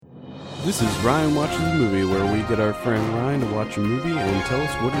This is Ryan Watches a Movie, where we get our friend Ryan to watch a movie and tell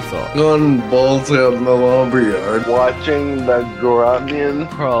us what he thought. Going balls out in the lumberyard. Watching the Grunion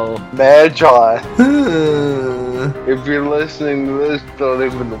Pro Magi. If you're listening to this, don't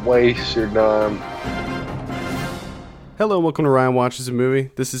even waste your time. Hello, and welcome to Ryan Watches a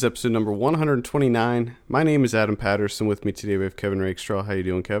Movie. This is episode number 129. My name is Adam Patterson. With me today we have Kevin Rakestraw. How you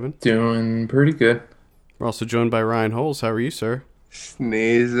doing, Kevin? Doing pretty good. We're also joined by Ryan Holes. How are you, sir?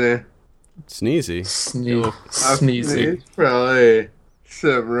 Sneezy. Sneezy. Sneezy. Sneezed probably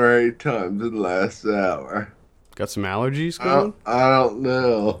 7 or 8 times in the last hour. Got some allergies going? I don't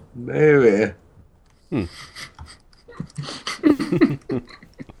know. Maybe.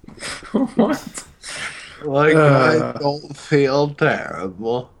 What? Like, I don't feel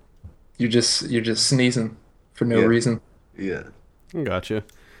terrible. You're just sneezing for no reason. Yeah. Gotcha.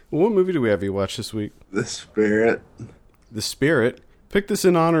 Well, what movie do we have you watch this week? The Spirit. The Spirit. Picked this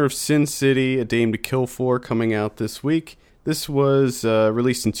in honor of Sin City, A Dame to Kill For, coming out this week. This was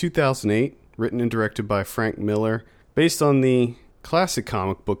released in 2008, written and directed by Frank Miller, based on the classic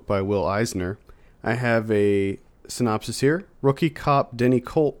comic book by Will Eisner. I have a synopsis here. Rookie cop Denny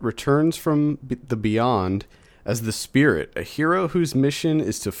Colt returns from the beyond as the Spirit, a hero whose mission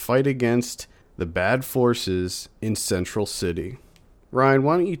is to fight against the bad forces in Central City. Ryan,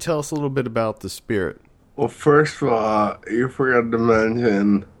 why don't you tell us a little bit about the Spirit? Well, first of all, you forgot to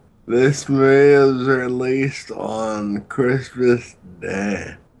mention this movie was released on Christmas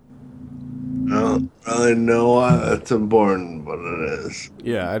Day. I don't really know why that's important, but it is.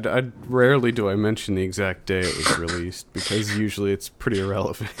 Yeah, I rarely do I mention the exact day it was released, because usually it's pretty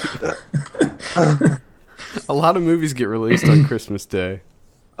irrelevant. A lot of movies get released on Christmas Day.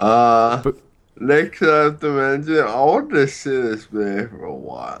 Next I have to mention, I wanted to see this movie for a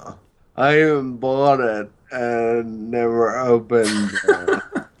while. I even bought it and never opened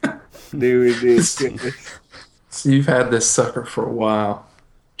DVD case. So you've had this sucker for a while,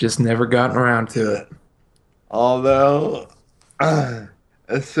 just never gotten around to it. Although, as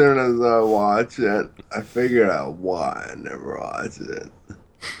soon as I watch it, I figured out why I never watched it.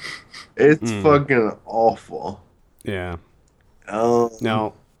 It's fucking awful. Yeah.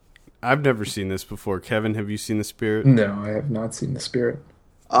 Now, I've never seen this before. Kevin, have you seen The Spirit? No, I have not seen The Spirit.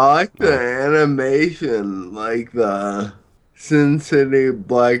 I like the animation, like the Sin City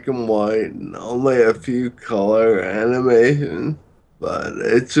black and white, and only a few color animations, but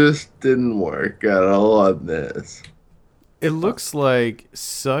it just didn't work at all on this. It looks like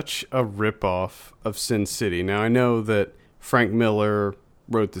such a ripoff of Sin City. Now, I know that Frank Miller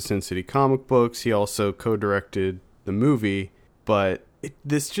wrote the Sin City comic books. He also co-directed the movie, but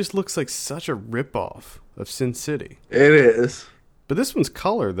this just looks like such a ripoff of Sin City. It is. But this one's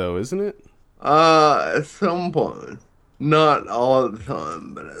color, though, isn't it? At some point. Not all the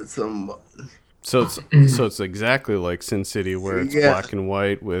time, but at some point. So it's exactly like Sin City, where it's black and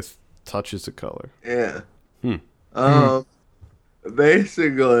white with touches of color. Yeah.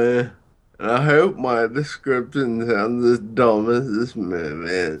 Basically, and I hope my description sounds as dumb as this movie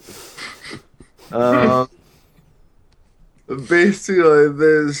is. Basically,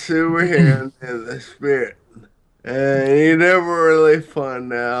 there's a superhero in the Spirit. And you never really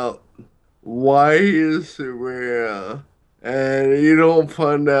find out why he's a superhero. And you don't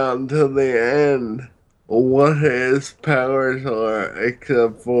find out until the end what his powers are,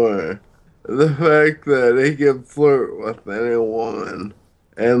 except for the fact that he can flirt with any woman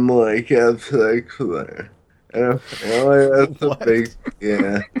and, like, have sex with her. And apparently that's a big,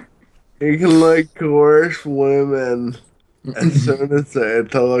 He can, like, coerce women as soon as they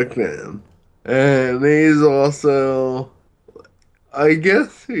talk to him. And he's also, I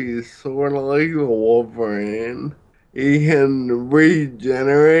guess he's sort of like a Wolverine. He can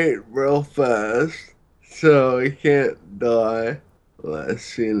regenerate real fast, so he can't die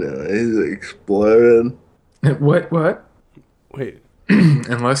unless, he's exploded. What? Wait.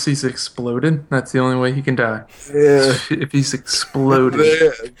 Unless he's exploded, that's the only way he can die. Yeah. If he's exploded.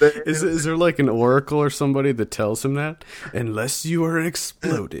 Is there like an oracle or somebody that tells him that? Unless you are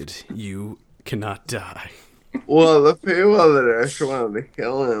exploded, you cannot die. Well, the people that are trying to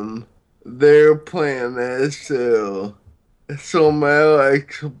kill him, their plan is to somehow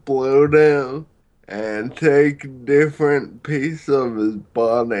explode him and take different pieces of his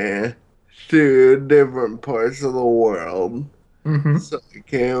body to different parts of the world. So he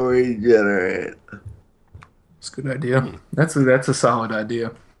can regenerate. It's a good idea. That's a solid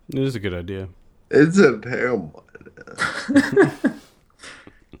idea. It is a good idea. It's a terrible idea.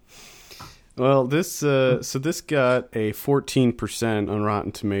 Well, this got a 14% on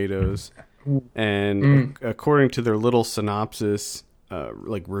Rotten Tomatoes, and according to their little synopsis,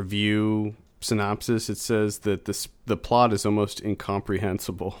 like review synopsis, it says that the plot is almost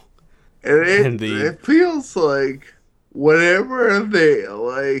incomprehensible. And it feels like whenever they,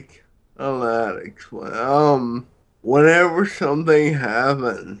 like, I don't know how to explain. Whenever something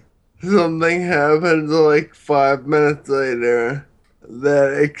happens like 5 minutes later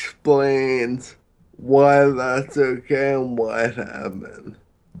that explains why that's okay and what happened.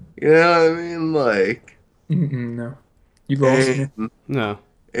 You know what I mean? Like, No. You lost me. No.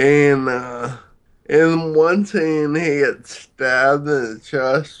 And in one scene, he gets stabbed in the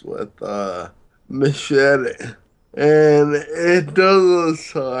chest with a machete. And it does a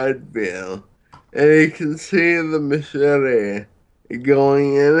side view. And you can see the machete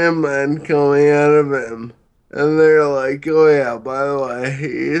going in him and coming out of him. And they're like, oh yeah, by the way,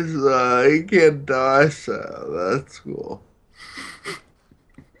 he can't die, so that's cool.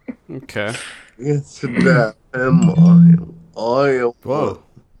 Okay. It's to death him all you Whoa. want.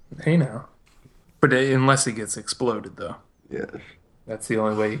 Hey now. But unless he gets exploded, though. Yes. That's the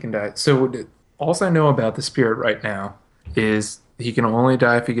only way he can die. So all I know about the spirit right now is he can only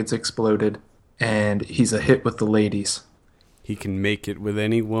die if he gets exploded, and he's a hit with the ladies. He can make it with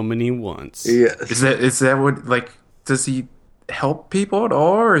any woman he wants. Yes. Is that what, like, does he help people at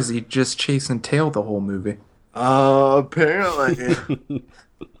all, or is he just chasing tail the whole movie? Apparently.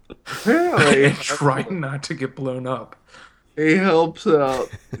 And trying not to get blown up. He helps out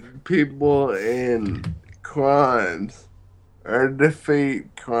people in crimes or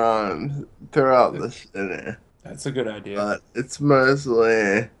defeat crimes throughout the city. That's a good idea. But it's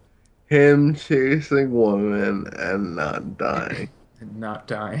mostly him chasing women and not dying. And not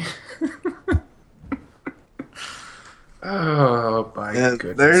dying. Oh, my And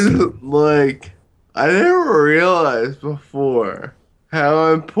goodness. there's, like, I never realized before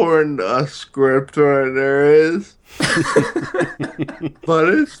how important a scriptwriter is. But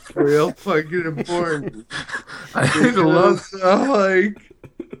it's real fucking important. I love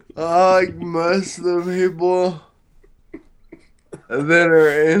like most of the people that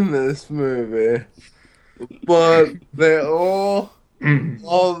are in this movie, but they all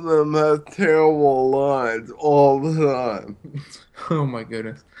of them have terrible lines all the time. Oh my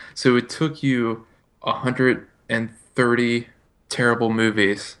goodness. So it took you 130 terrible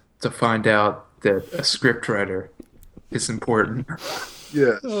movies to find out that a scriptwriter is important.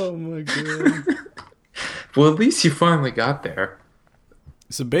 Yeah. Oh my god. Well, at least you finally got there.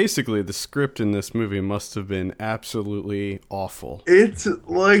 So basically, the script in this movie must have been absolutely awful. It's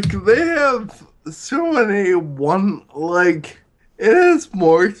like they have so many it has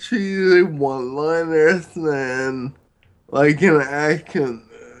more cheesy one-liners than like an action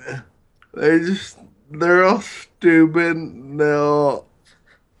movie. They're all stupid. They all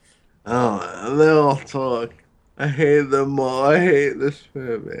talk. I hate them all. I hate this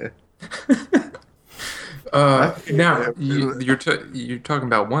movie. Now you're talking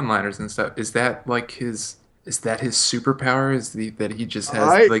about one-liners and stuff. Is that like his superpower? That he just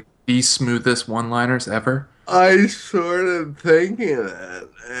has like the smoothest one-liners ever? I started thinking that,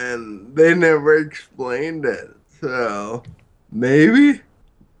 and they never explained it. So maybe.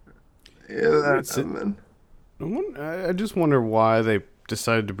 Yeah, I just wonder why they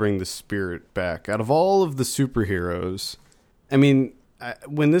decided to bring the spirit back. Out of all of the superheroes, I mean,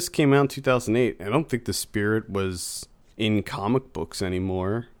 when this came out in 2008, I don't think the spirit was in comic books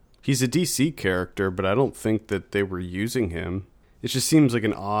anymore. He's a DC character, but I don't think that they were using him. It just seems like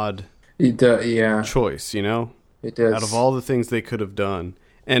an odd choice, you know? It does. Out of all the things they could have done.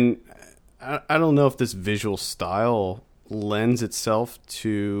 And I don't know if this visual style lends itself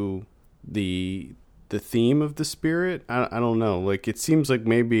to the theme of the spirit. I don't know. Like, it seems like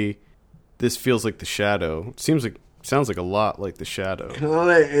maybe this feels like The Shadow. Sounds like a lot like The Shadow.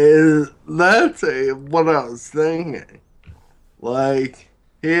 Kinda is. That's what I was thinking. Like,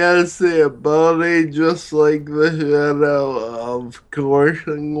 he has the ability, just like The Shadow, of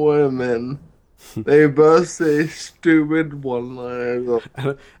coercing women. They both say stupid one-liners.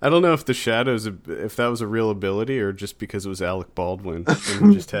 I don't know if The Shadow's if that was a real ability or just because it was Alec Baldwin and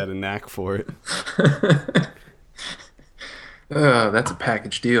he just had a knack for it. That's a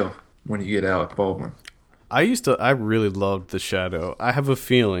package deal when you get Alec Baldwin. I really loved The Shadow. I have a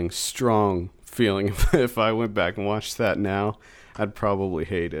strong feeling if I went back and watched that now, I'd probably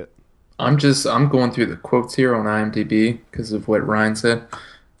hate it. I'm going through the quotes here on IMDb because of what Ryan said.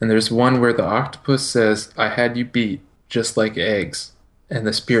 And there's one where the octopus says, "I had you beat, just like eggs." And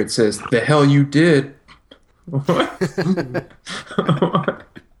the spirit says, "The hell you did." What?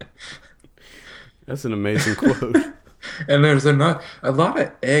 That's an amazing quote. And there's a lot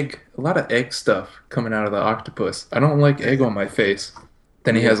of egg stuff coming out of the octopus. I don't like egg on my face.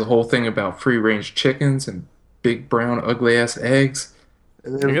 Then he has a whole thing about free-range chickens and big brown ugly-ass eggs.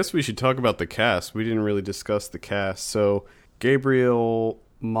 And I then guess we should talk about the cast. We didn't really discuss the cast. So Gabriel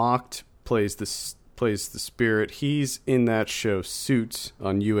Macht plays the Spirit. He's in that show Suits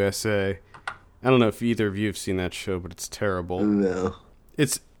on USA. I don't know if either of you have seen that show, but it's terrible. no.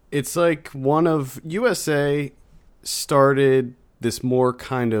 It's like one of USA started this more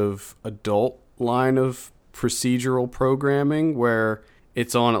kind of adult line of procedural programming where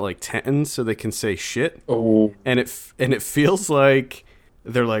it's on at like 10 so they can say shit. Oh, And it feels like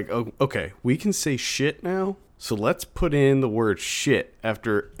they're like, oh, okay, we can say shit now, so let's put in the word shit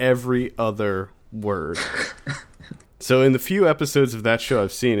after every other word. So in the few episodes of that show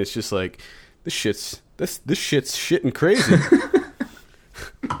I've seen, it's just like, this shit's shitting crazy.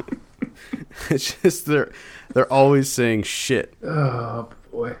 It's just they're always saying shit. oh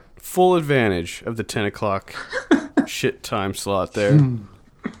boy. Full advantage of the 10 o'clock shit time slot there.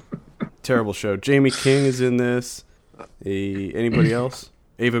 Terrible show. Jamie King is in this. Anybody else?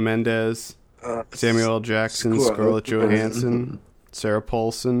 Ava Mendes, Samuel L. Jackson, Scarlett Johansson, Sarah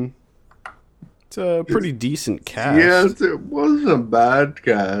Paulson. It's a pretty decent cast. Yes, it wasn't a bad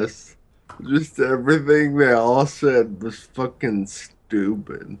cast. Just everything they all said was fucking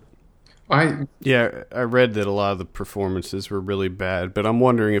stupid. Yeah, I read that a lot of the performances were really bad, but I'm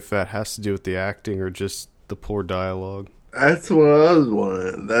wondering if that has to do with the acting or just the poor dialogue. That's what I was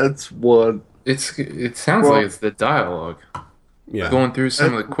wondering. That's what. It sounds like it's the dialogue. Yeah. Going through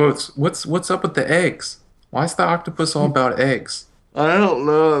some of the quotes. What's up with the eggs? Why is the octopus all about eggs? I don't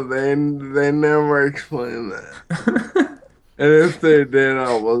know. They never explained that. And if they did,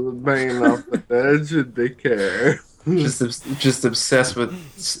 I wasn't paying enough attention to care. just obsessed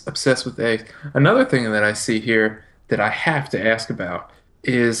with eggs. Another thing that I see here that I have to ask about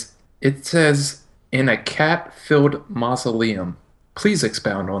is it says in a cat-filled mausoleum. Please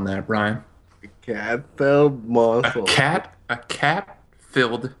expound on that, Ryan. Cat-filled muscle. A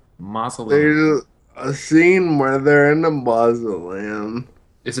cat-filled mausoleum. There's a scene where they're in a mausoleum.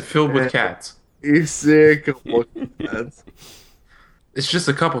 Is it filled with cats? You see a couple cats. It's just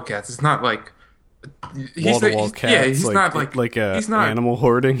a couple cats. It's not like Wall-to-wall cats. Yeah, he's not like he's not animal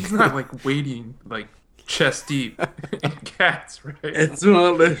hoarding. He's not like wading like chest deep in cats, right? It's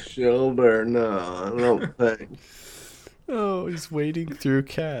not a shoulder, no, I don't think. Oh, he's wading through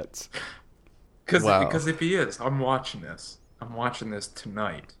cats. Because if he is, I'm watching this. I'm watching this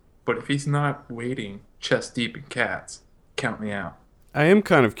tonight. But if he's not wading chest deep in cats, count me out. I am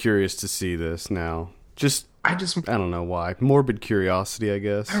kind of curious to see this now. I I don't know why. Morbid curiosity, I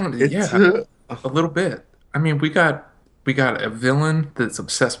guess. It's a little bit. I mean, we got a villain that's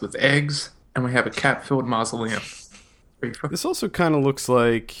obsessed with eggs, and we have a cat-filled mausoleum. This also kind of looks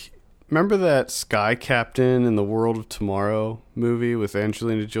like, remember that Sky Captain in the World of Tomorrow movie with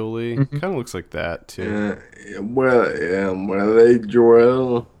Angelina Jolie? Mm-hmm. Kind of looks like that too. where they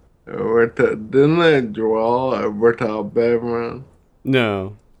drill, didn't they draw over top everyone?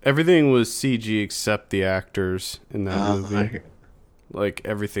 No, everything was CG except the actors in that movie. Like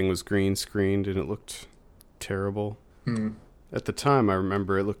everything was green screened and it looked terrible. At the time, I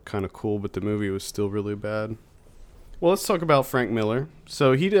remember it looked kind of cool, but the movie was still really bad. Well, let's talk about Frank Miller.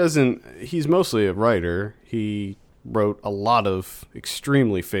 So he's mostly a writer. He wrote a lot of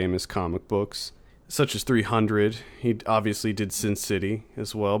extremely famous comic books, such as 300. He obviously did Sin City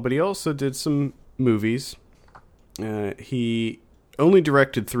as well, but he also did some movies. He only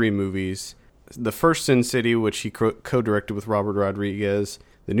directed 3 movies. The first Sin City, which he co-directed with Robert Rodriguez.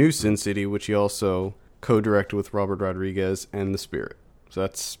 The new Sin City, which he also co-directed with Robert Rodriguez, and The Spirit. So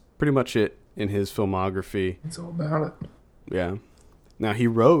that's pretty much it in his filmography. It's all about it. Yeah. Now, he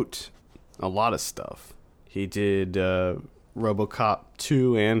wrote a lot of stuff. He did RoboCop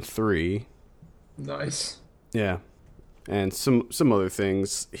 2 and 3. Nice. Yeah. And some other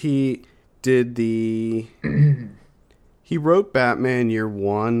things. He did the... He wrote Batman Year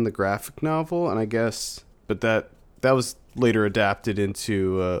One, the graphic novel, and I guess... But that was later adapted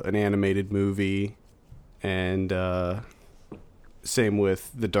into an animated movie. And same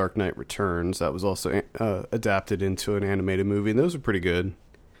with The Dark Knight Returns. That was also adapted into an animated movie, and those are pretty good.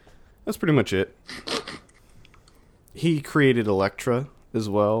 That's pretty much it. He created Elektra as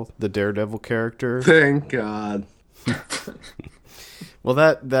well, the Daredevil character. Thank God. Well,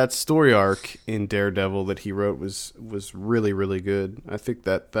 that story arc in Daredevil that he wrote was really, really good. I think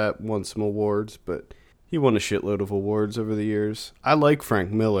that won some awards, but he won a shitload of awards over the years. I like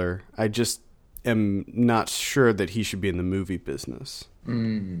Frank Miller. I just am not sure that he should be in the movie business. I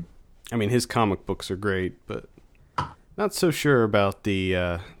mean, his comic books are great, but not so sure about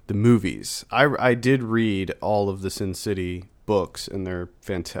the movies. I did read all of the Sin City books, and they're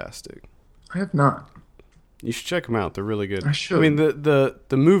fantastic. I have not. You should check them out. They're really good. I should. I mean, the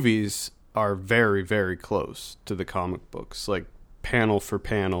movies are very, very close to the comic books, like panel for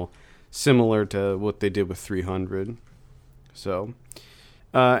panel, similar to what they did with 300. So,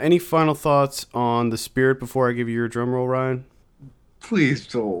 any final thoughts on The Spirit before I give you your drum roll, Ryan? Please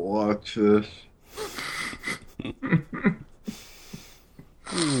don't watch this.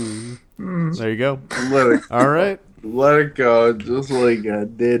 There you go. Let it, All right. let it go, just like I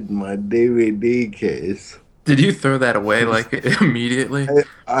did my DVD case. Did you throw that away like immediately?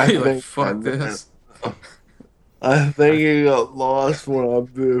 I You're think like, fuck I did. this. I think it got lost when I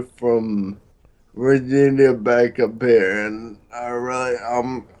moved from Virginia back up here, and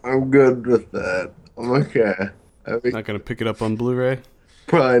I'm good with that. I'm okay. I mean, Not going to pick it up on Blu-ray?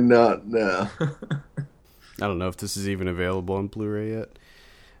 probably not now. I don't know if this is even available on Blu-ray yet.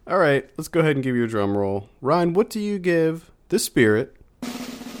 All right, let's go ahead and give you a drum roll. Ryan, what do you give The Spirit?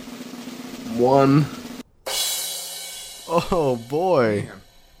 1. Oh, boy. Damn.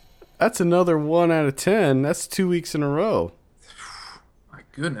 That's another 1 out of 10. That's 2 weeks in a row. My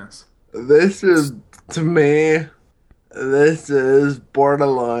goodness. This is, to me, this is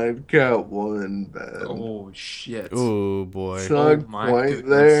borderline Catwoman bad. Oh shit. Oh, boy. It's not Oh my quite goodness.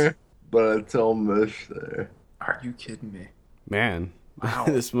 there, but it's almost there. Are you kidding me? Man, Wow.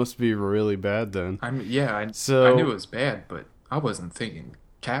 this must be really bad then. I mean, yeah, I So- knew it was bad, but I wasn't thinking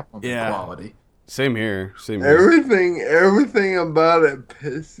Catwoman Yeah. quality. Same here. Same here. Everything about it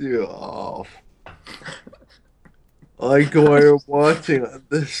pisses you off. Like when you're watching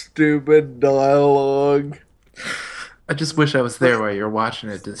the stupid dialogue. I just wish I was there while you're watching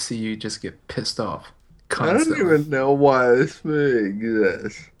it to see you just get pissed off I don't constantly. even know why this movie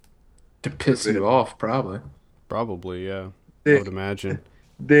exists. To piss you off, probably. Probably, yeah. I Yeah. would imagine.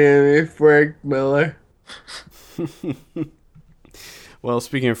 Damn it, Frank Miller. Well,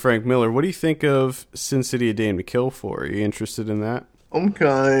 speaking of Frank Miller, what do you think of Sin City: A Dame to Kill For? Are you interested in that? I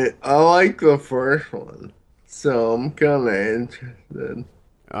like the first one, so I'm kind of interested.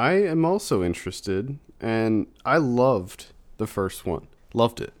 I am also interested, and I loved the first one.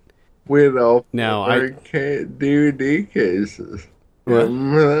 Loved it. With all Now, DVD cases. What?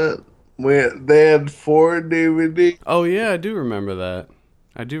 Remember that? They had 4 DVD. Oh yeah, I do remember that.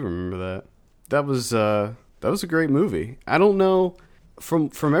 That was a great movie. I don't know,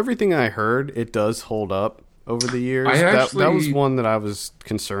 from everything I heard, it does hold up over the years. That was one that I was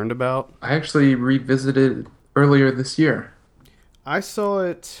concerned about. I actually revisited earlier this year. I saw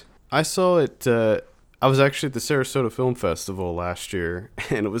it. I was actually at the Sarasota Film Festival last year,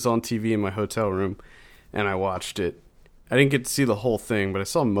 and it was on TV in my hotel room, and I watched it. I didn't get to see the whole thing, but I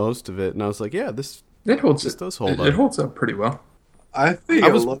saw most of it, and I was like, "Yeah, this does hold up." It holds up pretty well. I think I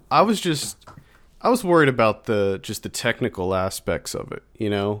it was looked I was worried about the technical aspects of it. You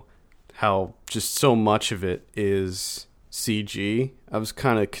know, how just so much of it is CG. I was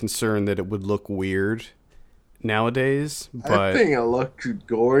kind of concerned that it would look weird nowadays, I but think it looks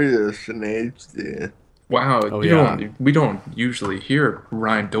gorgeous in HD. Wow, Oh, yeah. we don't usually hear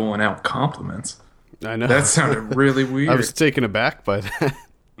Ryan doling out compliments. I know That sounded really weird. I was taken aback by that.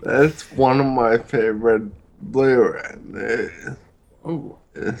 That's one of my favorite Blu-ray movies. Oh,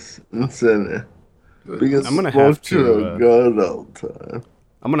 It's insane. Because I'm gonna it's have supposed to, look good all the time.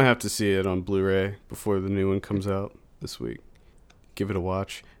 I'm gonna have to see it on Blu-ray before the new one comes out this week. Give it a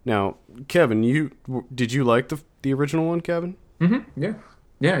watch. Now, Kevin, did you like the original one, Kevin? yeah.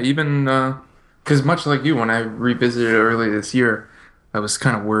 Yeah, even, because much like you, when I revisited it earlier this year, I was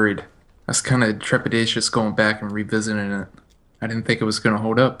kind of worried. I was kind of trepidatious going back and revisiting it. I didn't think it was going to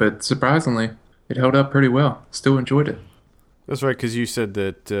hold up, but surprisingly, it held up pretty well. Still enjoyed it. That's right, because you said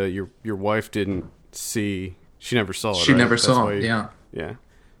that your wife didn't see. She never saw it. She right? never That's saw why it, yeah. Yeah.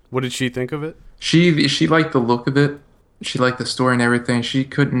 What did she think of it? She liked the look of it. She liked the story and everything. She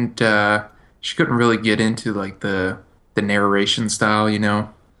couldn't really get into like the narration style, you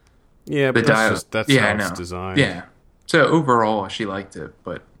know. Yeah, but that's yeah, how I it's know. designed. Yeah. So overall, she liked it,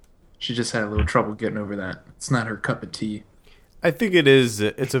 but she just had a little trouble getting over that. It's not her cup of tea. I think it is.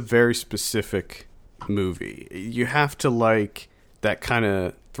 It's a very specific movie. You have to like that kind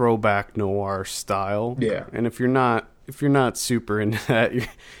of throwback noir style. Yeah. And if you're not super into that, you're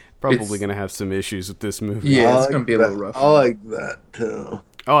probably It's- going to have some issues with this movie. Yeah, I it's like gonna be a that. little rough. I like that too.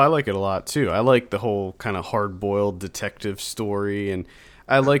 Oh, I like it a lot too. I like the whole kind of hard-boiled detective story, and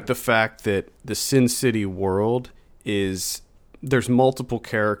I like the fact that the Sin City world there's multiple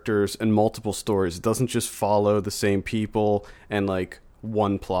characters and multiple stories. It doesn't just follow the same people and like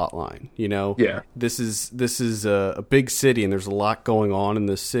one plot line, you know? Yeah. This is a big city, and there's a lot going on in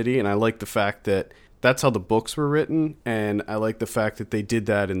this city, and I like the fact that that's how the books were written, and I like the fact that they did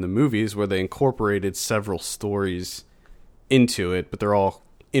that in the movies where they incorporated several stories into it, but they're all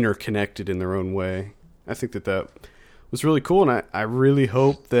interconnected in their own way. I think that was really cool, and I really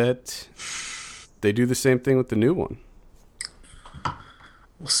hope that they do the same thing with the new one.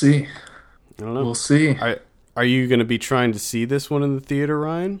 We'll see. I don't know. We'll see. Are you going to be trying to see this one in the theater,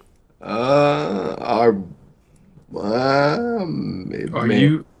 Ryan? Are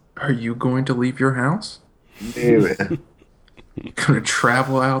you going to leave your house? Maybe. You gonna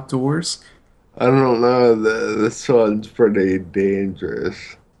travel outdoors? I don't know. The sun's pretty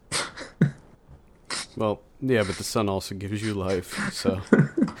dangerous. Well, yeah, but the sun also gives you life, so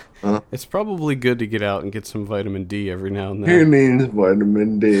it's probably good to get out and get some vitamin D every now and Who then. needs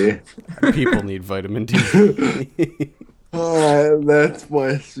vitamin D? People need vitamin D. That's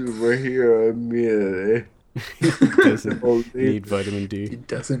my superhero immunity. Doesn't need vitamin He D.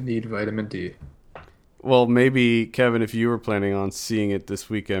 doesn't need vitamin D. Well, maybe, Kevin, if you were planning on seeing it this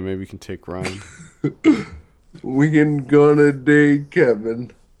weekend, maybe you can take Ryan. We can go on a date,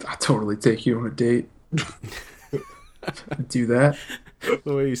 Kevin. I'll totally take you on a date. Do that.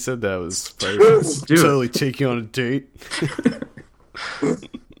 The way you said that was perfect. Do it. Totally take you on a date.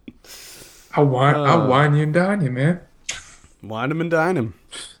 I'll wine you and dine you, man. Wine him and dine him.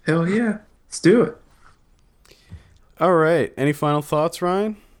 Hell yeah. Let's do it. All right. Any final thoughts,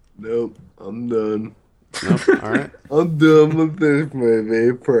 Ryan? Nope, I'm done. Nope. All right. I'm done with this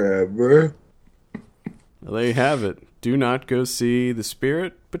movie forever. Well, there you have it. Do not go see The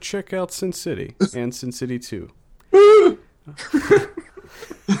Spirit, but check out Sin City and Sin City 2.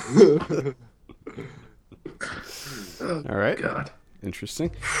 All right. God. Interesting.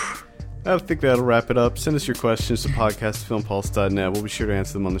 I think that'll wrap it up. Send us your questions to podcast@filmpulse.net. We'll be sure to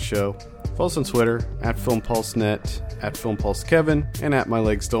answer them on the show. Follow us on Twitter, @FilmPulseNet, @FilmPulseKevin, and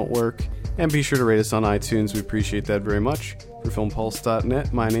 @MyLegsDon'tWork. And be sure to rate us on iTunes. We appreciate that very much. For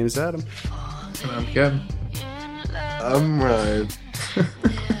FilmPulse.net, my name is Adam. And I'm Kevin. I'm Ryan.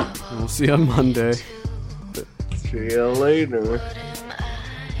 And we'll see you on Monday. See you later.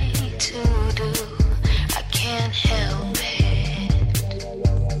 I can't help it.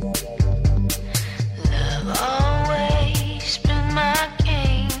 Love always been my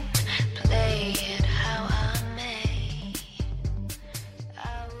game. Play it how I may.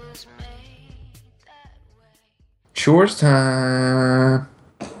 I was made that way. Chores time.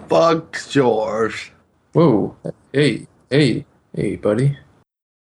 Fuck George. Whoa. Hey, buddy.